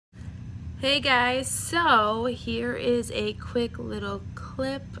Hey guys, so here is a quick little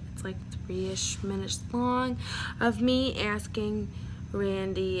clip, it's like 3-ish minutes long, of me asking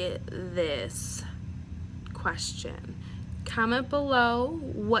Randy this question. Comment below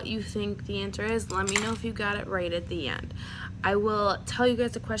what you think the answer is. Let me know if you got it right at the end. I will tell you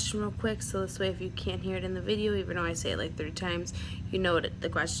guys the question real quick, so this way if you can't hear it in the video, even though I say it like 30 times, you know what the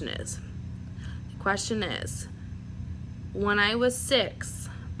question is. The question is, when I was 6,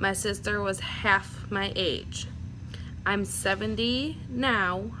 my sister was half my age. I'm 70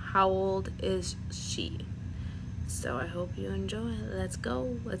 now. How old is she? So I hope you enjoy. Let's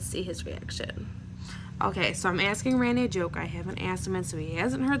go. Let's see his reaction. Okay, so I'm asking Randy a joke. I haven't asked him it, so he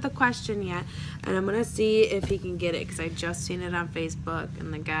hasn't heard the question yet. And I'm going to see if he can get it, because I just seen it on Facebook,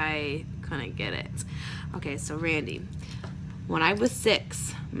 and the guy couldn't get it. Okay, so Randy, when I was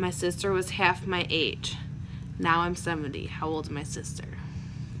 6, my sister was half my age. Now I'm 70. How old is my sister?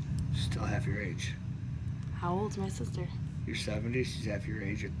 Still half your age. How old's my sister? You're 70, she's half your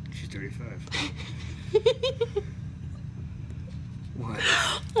age, she's 35. What?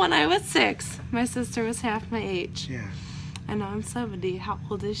 When I was 6, my sister was half my age. Yeah. And now I'm 70. How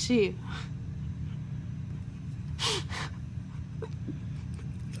old is she?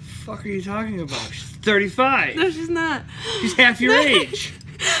 The fuck are you talking about? She's 35. No, she's not. She's half your age.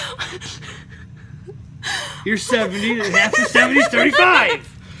 You're 70, and half of 70 is 35.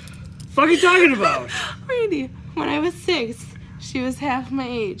 Fuck are you talking about? Randy, when I was 6, she was half my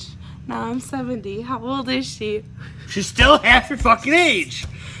age. Now I'm 70. How old is she? She's still half your fucking age.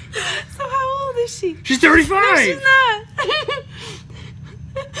 So how old is she? She's 35. No, she's not.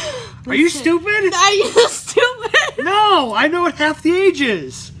 Are you stupid? Are you stupid? No, I know what half the age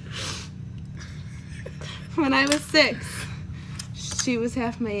is. When I was 6, she was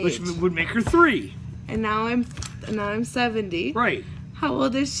half my age. Which would make her 3. And now I'm 70. Right. How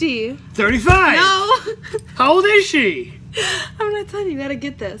old is she? 35. No. How old is she? I'm not telling you. You gotta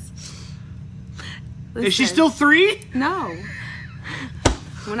get this. Listen. Is she still 3? No.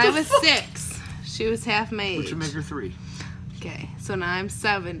 When I was 6, she was half my age. Which would make her 3. Okay, so now I'm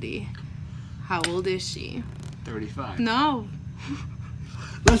 70. How old is she? 35. No.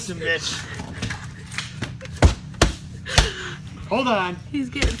 Listen, bitch. Hold on. He's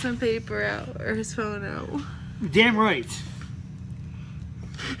getting some paper out, or his phone out. Damn right.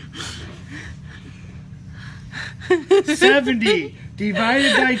 70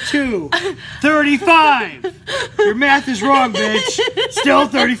 divided by 2. 35. Your math is wrong, bitch. Still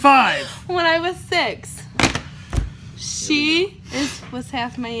 35. When I was 6, she was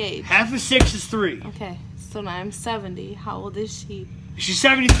half my age. Half of 6 is 3. Okay, so now I'm 70. How old is she? She's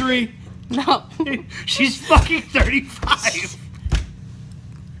 73. No. She's fucking 35.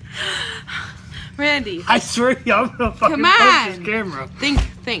 Randy. I swear to you, I'm gonna fucking post this camera.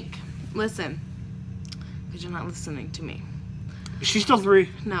 Think. Listen. Because you're not listening to me. Is she still 3?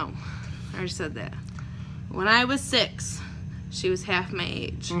 No. I already said that. When I was 6, she was half my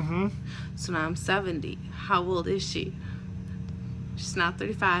age. Mm-hmm. So now I'm 70. How old is she? She's not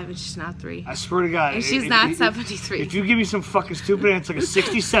 35 and she's not 3. I swear to God. And she's not 73. If you give me some fucking stupid answer, like a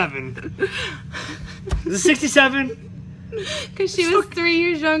 67. Is it 67? Because she was 3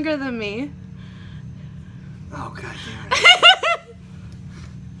 years younger than me. Oh, God damn it.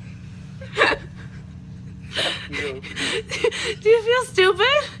 Do you feel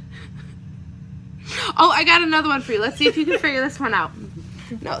stupid? Oh, I got another one for you. Let's see if you can figure this one out.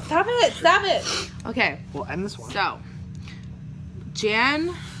 No, stop it. Stop it. Okay. We'll end this one. So,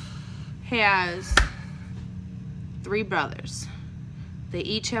 Jan has 3 brothers. They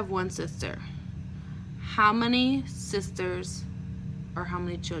each have 1 sister. How many sisters or how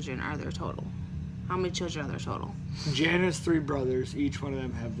many children are there total? How many children are there total? Jan has 3 brothers. Each one of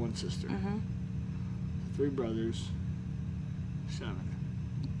them have 1 sister. Mm-hmm. 3 brothers. 7.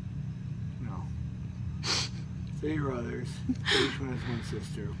 No. 3 brothers. Each one has 1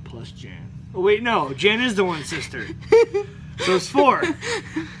 sister. Plus Jan. Oh, wait, no. Jan is the 1 sister. So it's 4.